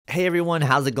Hey everyone,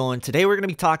 how's it going? Today we're going to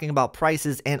be talking about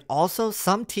prices, and also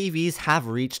some TVs have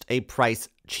reached a price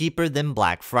cheaper than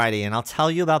Black Friday, and I'll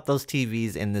tell you about those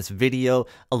TVs in this video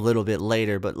a little bit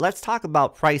later. But let's talk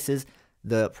about prices,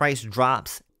 the price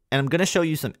drops, and I'm going to show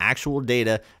you some actual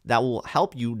data that will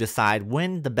help you decide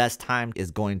when the best time is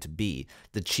going to be,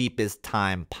 the cheapest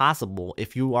time possible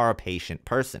if you are a patient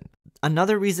person.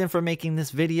 Another reason for making this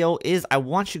video is I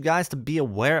want you guys to be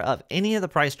aware of any of the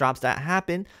price drops that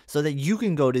happen so that you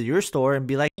can go to your store and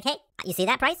be like, hey, you see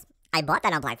that price? I bought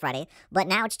that on Black Friday, but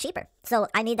now it's cheaper, so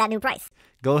I need that new price.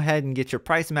 Go ahead and get your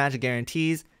price match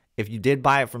guarantees. If you did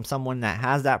buy it from someone that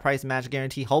has that price match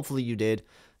guarantee, hopefully you did,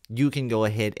 you can go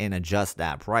ahead and adjust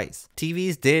that price.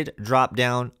 TVs did drop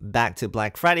down back to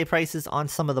Black Friday prices on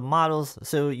some of the models,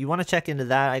 so you want to check into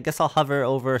that. I guess I'll hover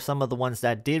over some of the ones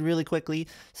that did really quickly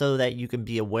so that you can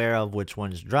be aware of which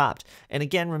ones dropped. And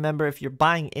again, remember, if you're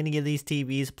buying any of these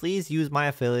TVs, please use my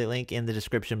affiliate link in the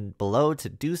description below to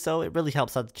do so. It really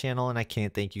helps out the channel, and I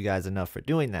can't thank you guys enough for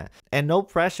doing that. And no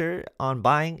pressure on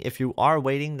buying. If you are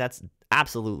waiting, that's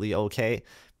absolutely okay,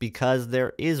 because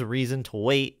there is reason to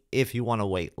wait if you want to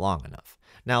wait long enough.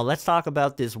 Now let's talk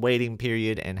about this waiting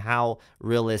period and how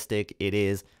realistic it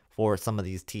is for some of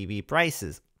these TV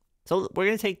prices. So we're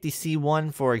going to take the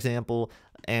C1 for example,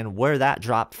 and where that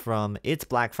dropped from its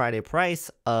Black Friday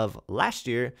price of last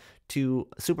year to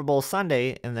Super Bowl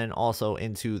Sunday, and then also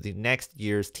into the next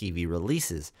year's TV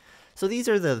releases. So these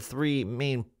are the three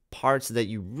main parts that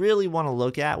you really want to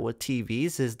look at with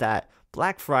TVs. Is that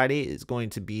Black Friday is going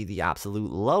to be the absolute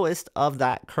lowest of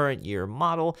that current year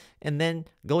model, and then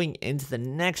going into the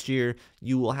next year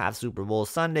you will have Super Bowl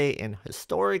Sunday, and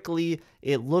historically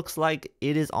it looks like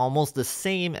it is almost the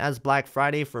same as Black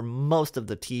Friday for most of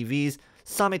the TVs.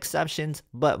 Some exceptions,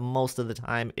 but most of the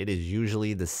time it is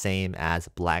usually the same as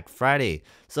Black Friday.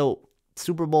 So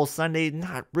Super Bowl Sunday,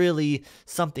 not really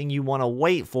something you want to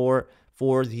wait for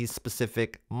these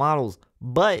specific models.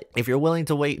 But if you're willing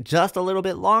to wait just a little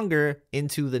bit longer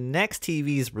into the next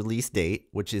TV's release date,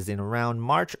 which is in around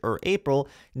March or April,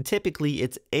 and typically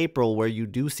it's April where you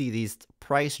do see these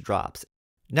price drops.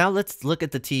 Now let's look at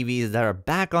the TVs that are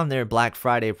back on their Black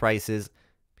Friday prices,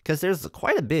 because there's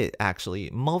quite a bit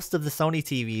actually. Most of the Sony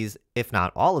TVs, if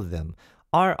not all of them,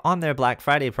 are on their Black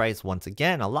Friday price once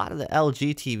again. A lot of the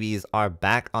LG TVs are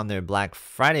back on their Black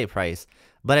Friday price.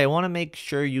 But I want to make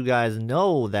sure you guys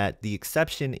know that the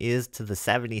exception is to the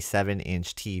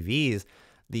 77-inch TVs.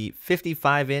 The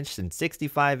 55-inch and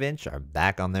 65-inch are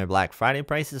back on their Black Friday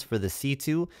prices for the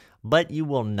C2, but you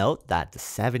will note that the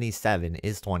 77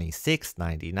 is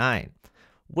 $26.99,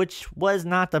 which was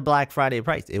not the Black Friday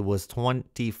price. It was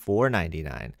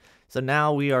 $24.99. So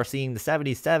now we are seeing the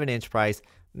 77-inch price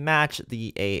match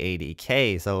the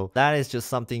A80K. So that is just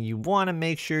something you want to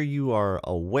make sure you are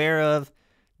aware of.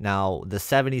 Now, the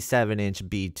 77-inch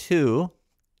B2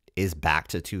 is back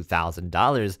to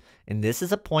 $2,000, and this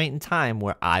is a point in time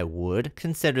where I would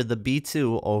consider the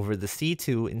B2 over the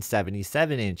C2 in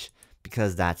 77-inch,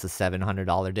 because that's a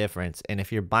 $700 difference. And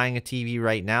if you're buying a TV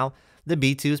right now, the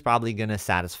B2 is probably going to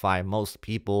satisfy most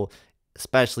people,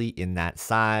 especially in that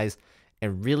size.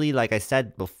 And really, like I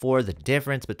said before, the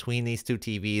difference between these two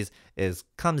TVs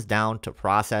comes down to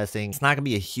processing. It's not going to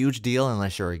be a huge deal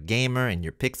unless you're a gamer and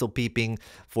you're pixel peeping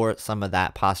for some of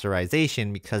that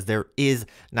posterization, because there is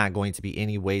not going to be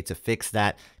any way to fix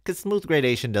that, because smooth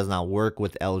gradation does not work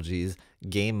with LG's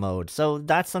game mode. So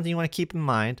that's something you want to keep in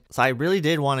mind. So I really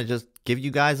did want to just give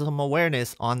you guys some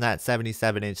awareness on that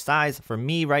 77-inch size. For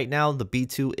me right now, the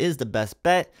B2 is the best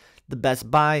bet, the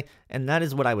best buy, and that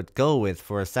is what I would go with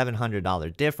for a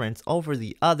 $700 difference over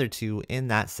the other two in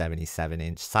that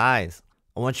 77-inch size.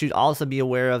 I want you to also be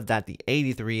aware of that the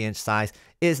 83-inch size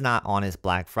is not on its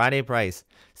Black Friday price.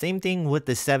 Same thing with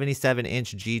the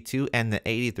 77-inch G2 and the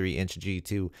 83-inch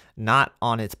G2, not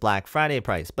on its Black Friday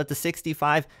price. But the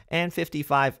 65 and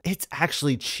 55, it's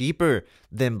actually cheaper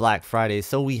than Black Friday.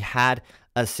 So we had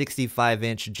a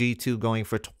 65-inch G2 going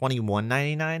for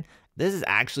 $21.99. This is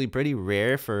actually pretty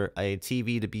rare for a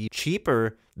TV to be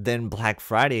cheaper than Black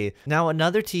Friday. Now,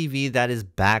 another TV that is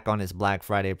back on its Black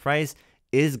Friday price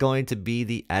is going to be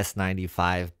the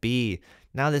S95B.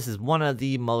 Now, this is one of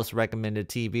the most recommended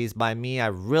TVs by me. I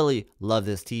really love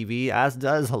this TV, as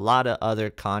does a lot of other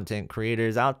content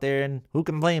creators out there, and who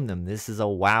can blame them? This is a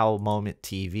wow moment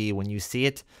TV. When you see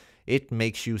it, it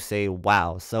makes you say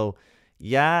wow. So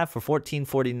yeah, for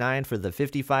 $14.49 for the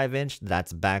 55-inch,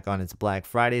 that's back on its Black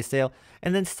Friday sale.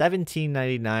 And then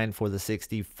 $17.99 for the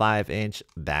 65-inch,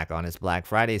 back on its Black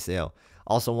Friday sale.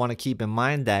 Also want to keep in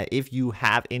mind that if you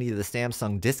have any of the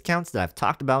Samsung discounts that I've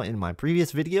talked about in my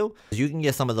previous video, you can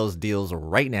get some of those deals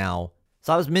right now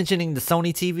So I was mentioning the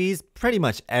Sony TVs. Pretty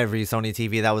much every Sony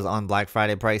TV that was on Black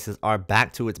Friday prices are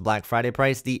back to its Black Friday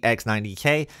price. The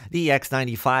X90K, the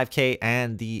X95K,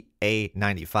 and the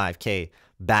A85K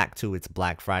back to its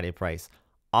Black Friday price.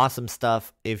 Awesome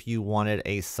stuff if you wanted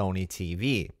a Sony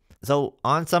TV. So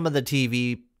on some of the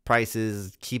TV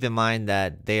prices, keep in mind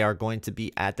that they are going to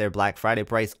be at their Black Friday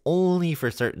price only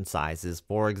for certain sizes.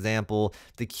 For example,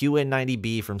 the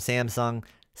QN90B from Samsung,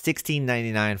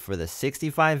 $16.99 for the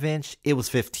 65-inch. It was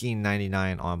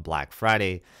 $15.99 on Black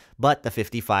Friday, but the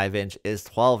 55-inch is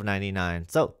 $12.99.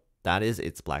 So that is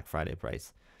its Black Friday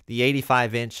price. The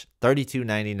 85-inch,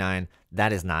 $32.99.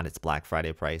 That is not its Black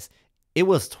Friday price. It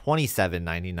was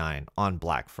 $27.99 on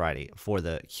Black Friday for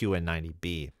the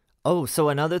QN90B. Oh, so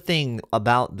another thing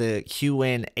about the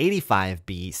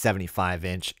QN85B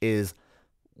 75-inch is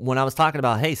when I was talking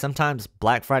about, hey, sometimes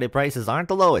Black Friday prices aren't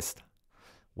the lowest.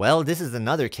 Well, this is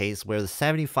another case where the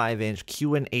 75-inch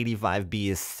QN85B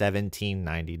is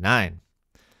 $17.99.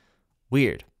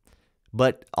 Weird,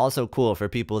 but also cool for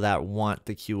people that want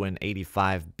the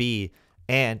QN85B,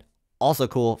 and also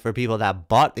cool for people that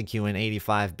bought the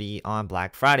QN85B on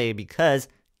Black Friday because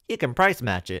you can price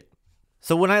match it.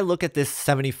 So when I look at this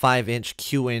 75-inch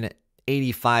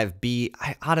QN85B,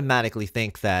 I automatically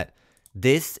think that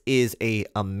this is an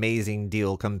amazing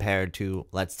deal compared to,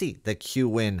 let's see, the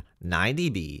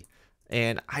QN90B.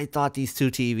 And I thought these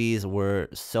two TVs were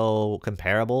so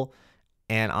comparable.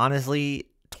 And honestly,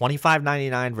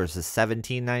 $25.99 versus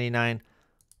 $17.99.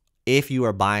 If you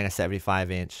are buying a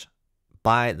 75-inch,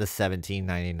 buy the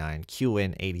 $17.99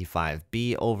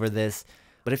 QN85B over this.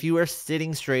 But if you are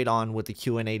sitting straight on with the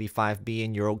QN85B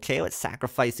and you're okay with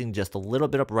sacrificing just a little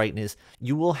bit of brightness,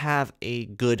 you will have a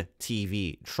good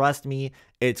TV. Trust me,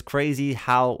 it's crazy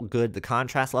how good the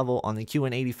contrast level on the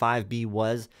QN85B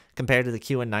was compared to the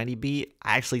QN90B.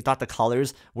 I actually thought the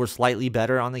colors were slightly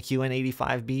better on the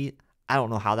QN85B. I don't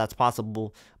know how that's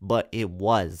possible, but it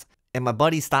was. And my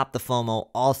buddy Stop the FOMO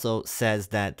also says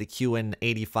that the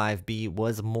QN85B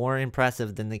was more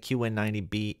impressive than the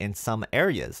QN90B in some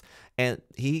areas. And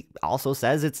he also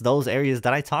says it's those areas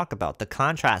that I talk about, the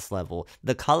contrast level,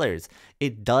 the colors.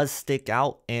 It does stick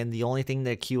out, and the only thing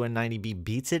that QN90B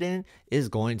beats it in is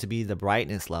going to be the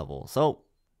brightness level. So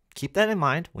keep that in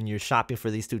mind when you're shopping for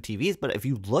these two TVs. But if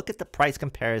you look at the price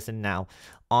comparison now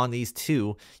on these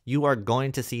two, you are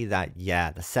going to see that,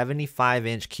 yeah, the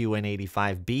 75-inch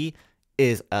QN85B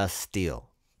is a steal.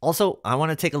 Also, I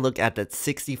want to take a look at that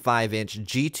 65-inch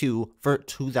G2 for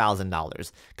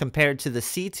 $2,000 compared to the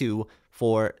C2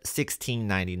 for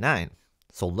 $16.99.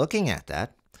 So looking at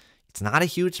that, it's not a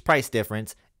huge price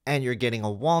difference, and you're getting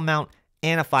a wall mount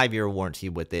and a 5-year warranty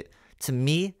with it. To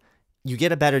me, you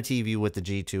get a better TV with the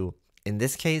G2. In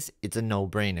this case, it's a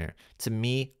no-brainer. To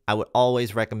me, I would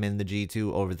always recommend the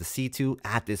G2 over the C2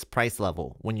 at this price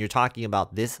level. When you're talking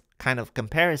about this kind of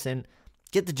comparison,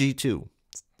 get the G2.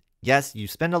 Yes, you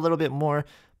spend a little bit more,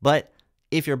 but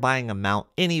if you're buying a mount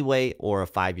anyway or a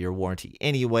 5-year warranty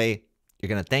anyway, you're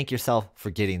going to thank yourself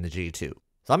for getting the G2.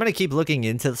 So I'm going to keep looking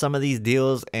into some of these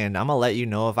deals, and I'm going to let you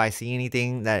know if I see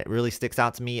anything that really sticks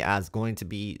out to me as going to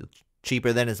be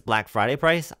cheaper than its Black Friday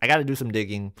price. I got to do some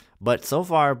digging, but so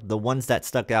far the ones that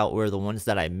stuck out were the ones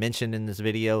that I mentioned in this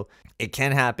video. It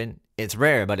can happen. It's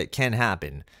rare, but it can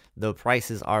happen. The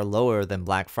prices are lower than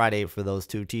Black Friday for those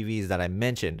two TVs that I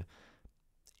mentioned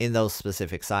in those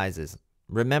specific sizes.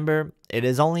 Remember, it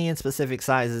is only in specific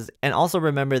sizes, and also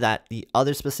remember that the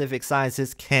other specific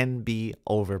sizes can be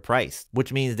overpriced,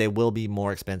 which means they will be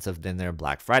more expensive than their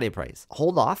Black Friday price.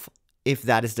 Hold off if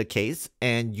that is the case,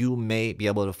 and you may be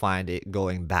able to find it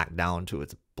going back down to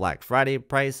its Black Friday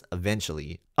price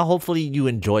eventually. Hopefully you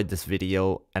enjoyed this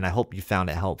video, and I hope you found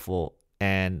it helpful.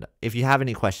 And if you have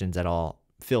any questions at all,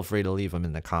 feel free to leave them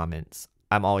in the comments.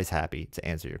 I'm always happy to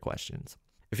answer your questions.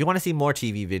 If you want to see more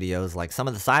TV videos like some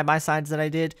of the side-by-sides that I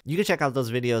did, you can check out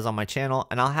those videos on my channel,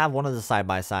 and I'll have one of the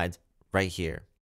side-by-sides right here.